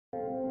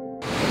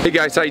Hey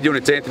guys, how you doing?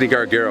 It's Anthony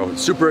Gargaro.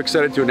 Super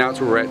excited to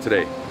announce where we're at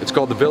today. It's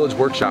called the Village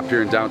Workshop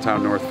here in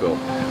downtown Northville,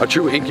 a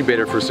true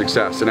incubator for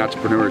success and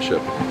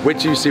entrepreneurship. Wait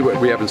till you see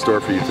what we have in store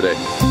for you today.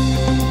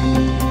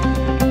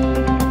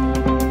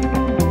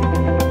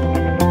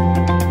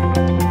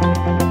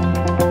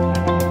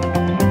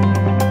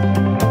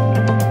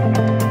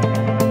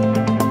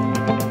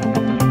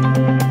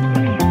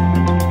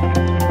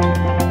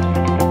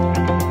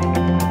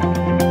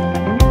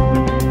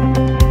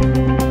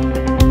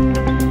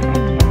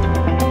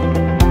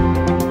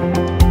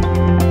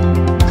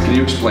 Can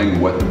you explain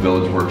what the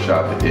Village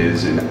Workshop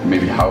is and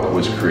maybe how it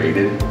was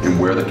created and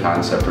where the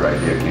concept or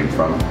idea came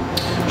from?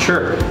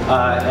 Sure.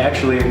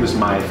 Actually, it was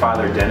my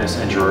father, Dennis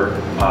Engerer,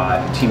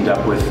 teamed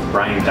up with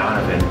Brian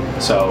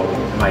Donovan. So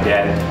my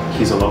dad,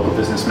 he's a local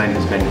businessman.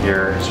 He's been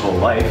here his whole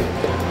life,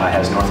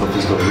 has Northville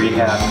Physical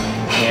Rehab,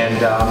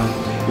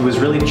 and it was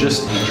really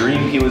just a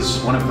dream. He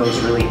was one of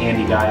those really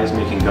handy guys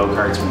making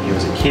go-karts when he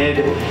was a kid,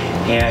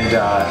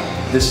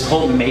 and this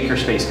whole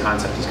makerspace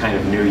concept is kind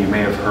of new. You may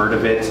have heard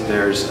of it.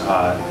 There's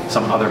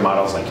some other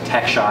models like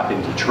Tech Shop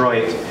in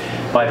Detroit,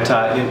 but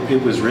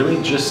it was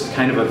really just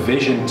kind of a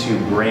vision to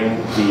bring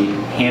the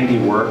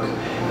handiwork,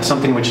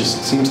 something which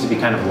seems to be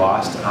kind of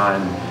lost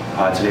on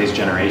today's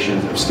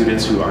generation of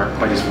students who aren't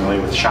quite as familiar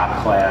with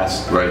shop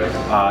class. Right.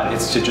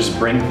 It's to just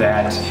bring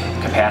that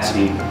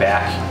capacity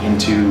back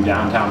into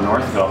downtown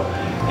Northville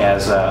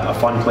as a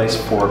fun place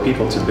for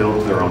people to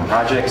build their own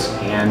projects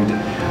and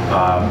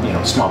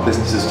small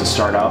businesses to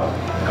start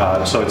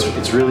up. So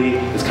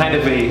it's kind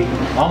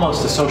of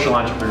almost a social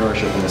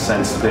entrepreneurship in the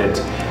sense that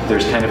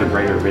there's kind of a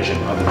greater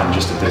vision other than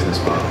just a business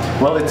model.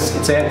 Well,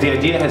 the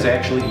idea has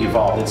actually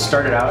evolved. It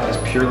started out as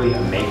purely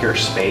a maker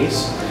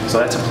space. So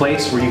that's a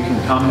place where you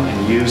can come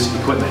and use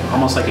equipment,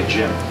 almost like a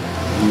gym.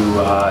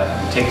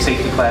 You take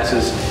safety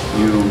classes,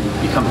 you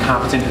become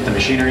competent at the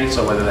machinery,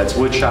 so whether that's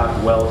wood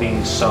shop,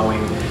 welding,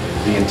 sewing,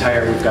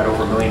 we've got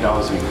over $1 million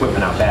of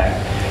equipment out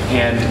back.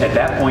 And at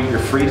that point, you're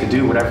free to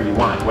do whatever you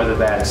want, whether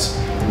that's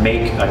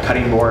make a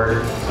cutting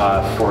board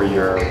for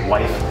your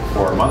wife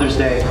for Mother's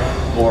Day,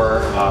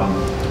 or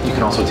you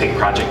can also take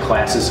project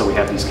classes, so we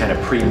have these kind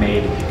of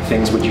pre-made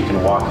things which you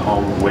can walk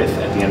home with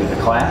at the end of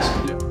the class.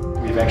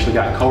 We've actually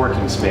got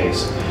co-working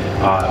space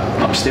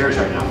upstairs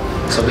right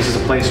now. So this is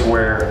a place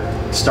where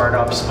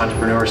startups,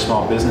 entrepreneurs,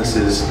 small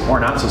businesses, or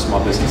not so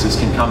small businesses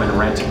can come and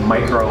rent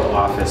micro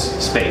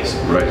office space.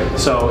 Right.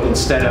 So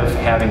instead of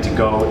having to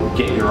go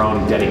get your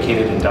own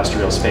dedicated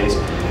industrial space,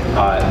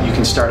 you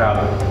can start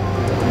out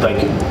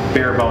like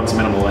bare bones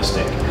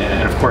minimalistic.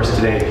 And of course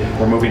today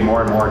we're moving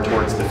more and more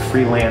towards the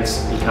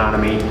freelance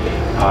economy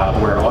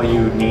where all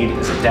you need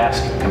is a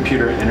desk,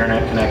 computer,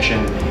 internet connection,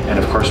 and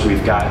of course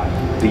we've got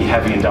the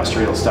heavy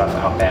industrial stuff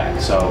out back.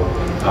 So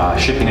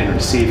shipping and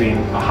receiving,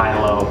 a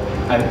high-low.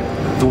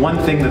 The one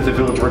thing that the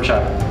Village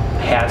Workshop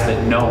has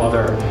that no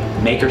other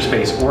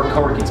makerspace or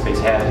co-working space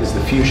has is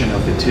the fusion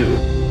of the two.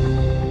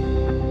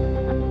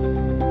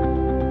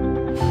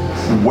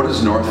 What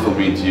does Northville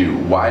mean to you?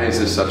 Why is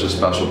this such a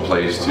special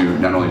place to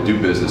not only do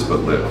business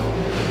but live?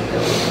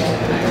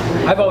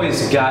 I've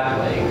always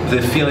got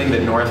the feeling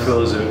that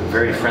Northville is a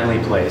very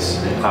friendly place.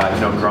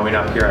 Growing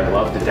up here, I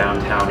love the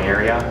downtown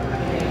area.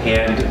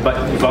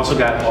 But you've also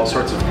got all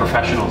sorts of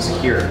professionals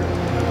here.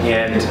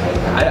 And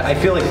I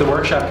feel like the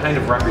workshop kind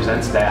of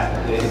represents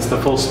that. It's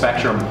the full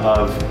spectrum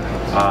of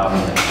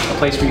a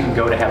place where you can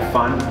go to have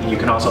fun, and you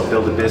can also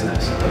build a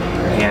business.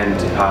 And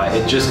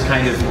it just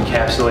kind of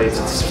encapsulates,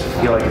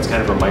 I feel like it's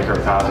kind of a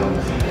microcosm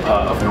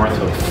of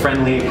Northville.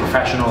 Friendly,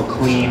 professional,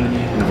 clean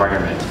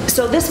environment.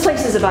 So this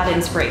place is about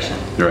inspiration.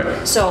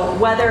 Right. So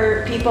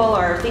whether people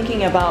are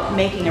thinking about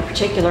making a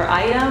particular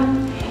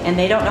item and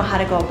they don't know how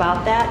to go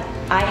about that,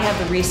 I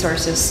have the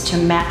resources to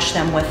match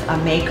them with a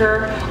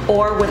maker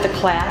or with a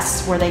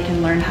class where they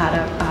can learn how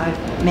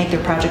to make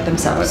their project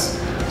themselves.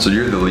 So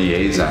you're the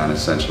liaison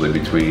essentially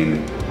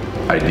between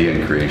idea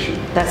and creation.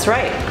 That's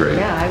right. Great.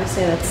 Yeah, I would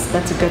say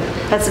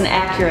that's an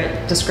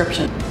accurate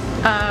description.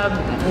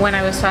 When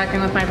I was talking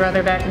with my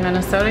brother back in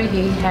Minnesota,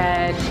 he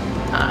had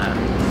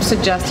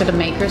suggested a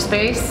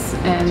makerspace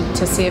and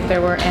to see if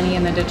there were any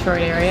in the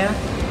Detroit area.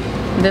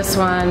 This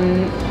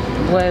one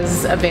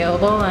was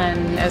available,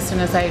 and as soon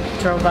as I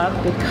drove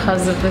up,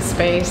 because of the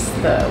space,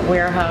 the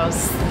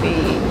warehouse, the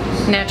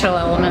natural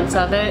elements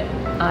of it,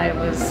 I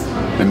was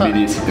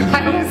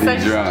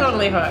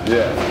totally hooked.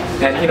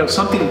 Yeah. And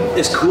something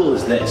as cool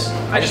as this,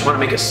 I just want to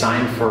make a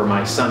sign for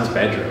my son's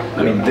bedroom.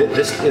 I mean,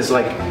 this is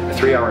like a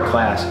 3-hour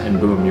class, and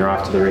boom, you're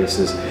off to the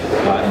races.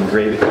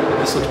 Engrave it.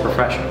 This looks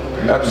professional.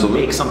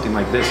 Absolutely. To make something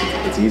like this,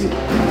 it's easy.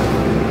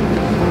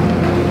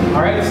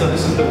 All right, so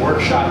this is the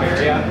workshop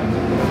area.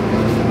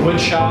 Wood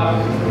shop,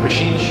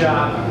 machine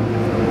shop,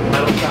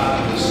 metal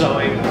shop,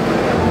 sewing.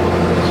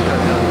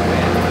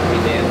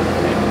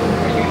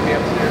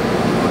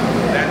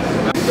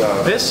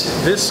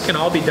 This can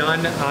all be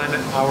done on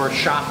our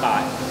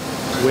ShopBot,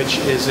 which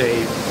is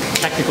a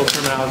technical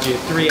terminology, a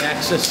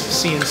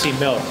 3-axis CNC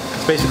mill.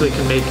 It basically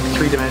can make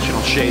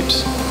 3-dimensional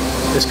shapes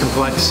as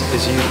complex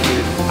as you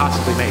could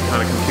possibly make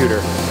on a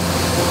computer.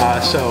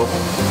 So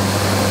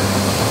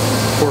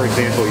For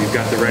example, you've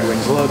got the Red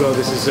Wings logo.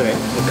 This is a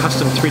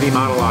custom 3D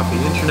model off the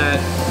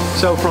internet.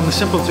 So from the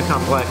simple to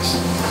complex,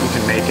 you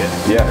can make it.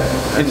 Yeah,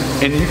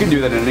 and you can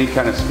do that in any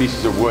kind of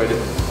species of wood.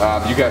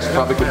 You guys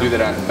probably could do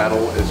that on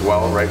metal as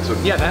well, right?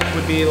 So yeah, that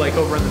would be like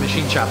over in the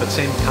machine shop, the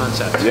same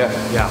concept. Yeah.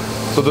 Yeah.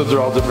 So those are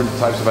all different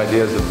types of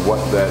ideas of what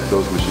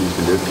those machines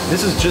can do.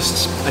 This is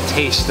just a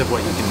taste of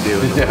what you can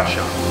do in the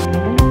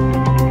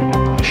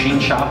workshop. Machine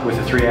shop with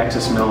a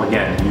 3-axis mill.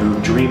 Again,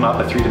 you dream up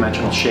a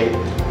 3-dimensional shape,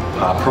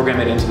 program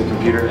it into the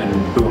computer, and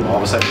boom, all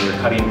of a sudden you're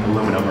cutting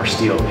aluminum or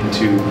steel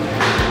into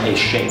a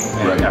shape,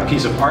 right. A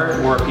piece of art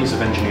or a piece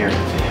of engineering.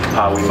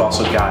 We've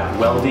also got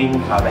welding,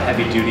 the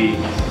heavy-duty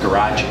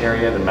garage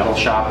area, the metal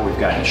shop. We've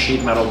got a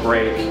sheet metal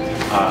brake,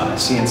 a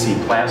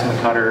CNC plasma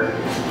cutter.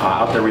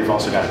 Out there we've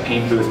also got a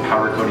paint booth,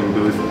 powder coating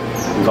booth.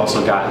 We've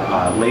also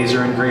got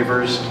laser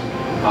engravers.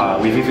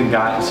 We've even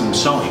got some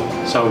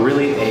sewing. So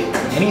really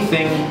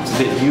anything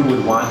that you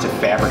would want to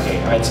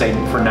fabricate, I'd say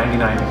for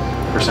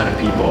 99% of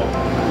people,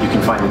 you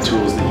can find the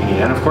tools that you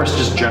need. And of course,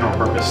 just general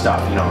purpose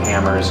stuff, you know,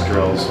 hammers,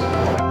 drills.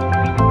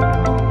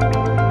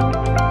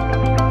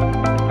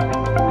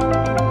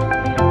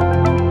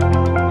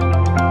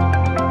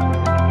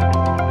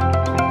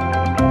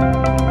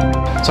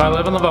 So I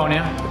live in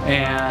Livonia,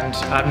 and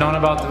I've known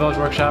about the Village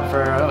Workshop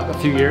for a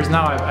few years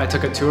now. I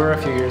took a tour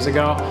a few years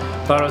ago,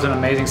 thought it was an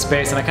amazing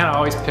space, and I kind of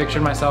always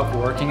pictured myself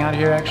working out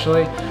here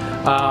actually.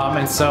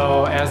 And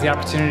so as the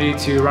opportunity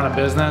to run a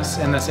business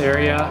in this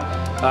area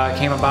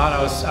came about,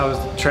 I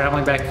was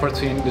traveling back and forth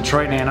between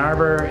Detroit and Ann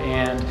Arbor,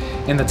 and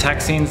in the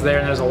tech scenes there,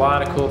 and there's a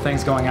lot of cool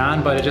things going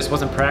on, but it just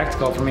wasn't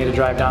practical for me to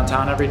drive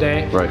downtown every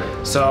day. Right.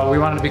 So we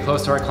wanted to be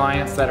close to our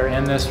clients that are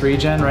in this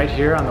region right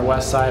here on the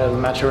west side of the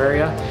metro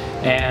area,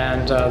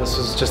 and this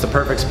was just a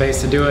perfect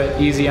space to do it.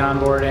 Easy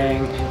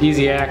onboarding,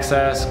 easy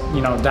access,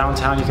 you know,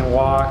 downtown you can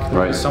walk.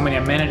 Right. There's so many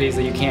amenities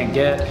that you can't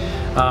get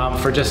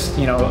for just,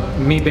 you know,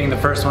 me being the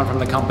first one from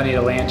the company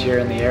to land here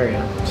in the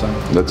area. So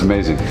that's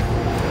amazing.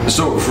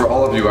 So for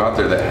all of you out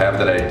there that have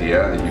that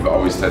idea, that you've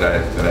always had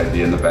that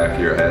idea in the back of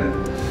your head,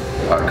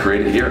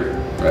 create it here,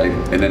 right?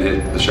 And then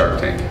hit the Shark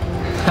Tank.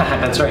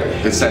 That's right.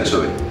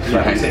 Essentially.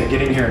 Yeah, right? say,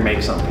 get in here and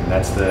make something.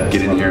 That's the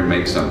get in here and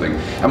make something.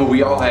 I mean,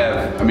 we all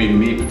have, I mean,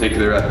 me in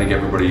particular, I think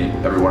every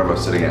one of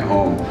us sitting at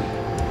home,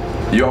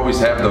 you always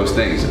have those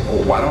things.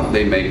 Oh, why don't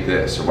they make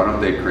this? Or why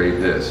don't they create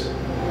this?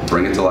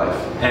 Bring it to life.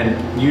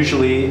 And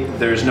usually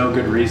there's no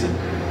good reason.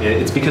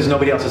 It's because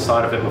nobody else has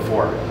thought of it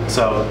before.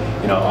 So,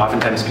 you know,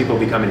 oftentimes people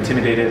become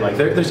intimidated, like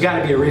there's got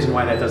to be a reason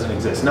why that doesn't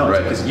exist. No, it's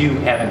right. because you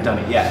haven't done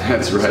it yet.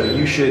 That's right. So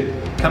you should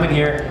come in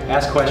here,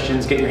 ask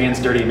questions, get your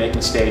hands dirty, make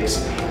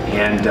mistakes,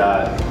 and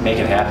make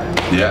it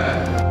happen.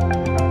 Yeah.